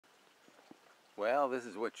Well, this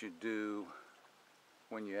is what you do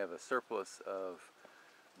when you have a surplus of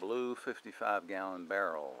blue 55-gallon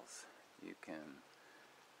barrels. You can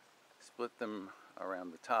split them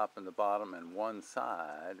around the top and the bottom and one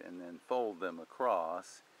side and then fold them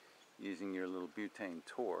across using your little butane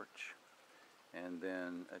torch, and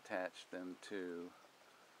then attach them to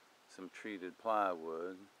some treated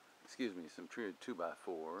plywood, some treated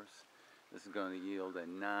 2x4s. This is going to yield a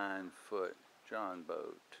 9-foot John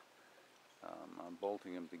boat. I'm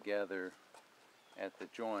bolting them together at the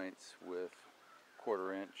joints with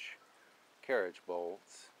 1/4-inch carriage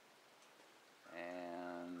bolts,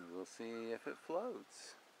 and we'll see if it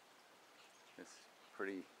floats. It's a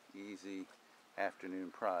pretty easy afternoon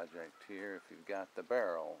project here if you've got the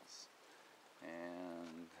barrels,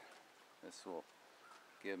 and this will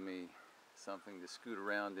give me something to scoot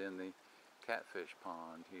around in the catfish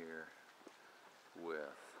pond here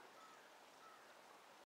with.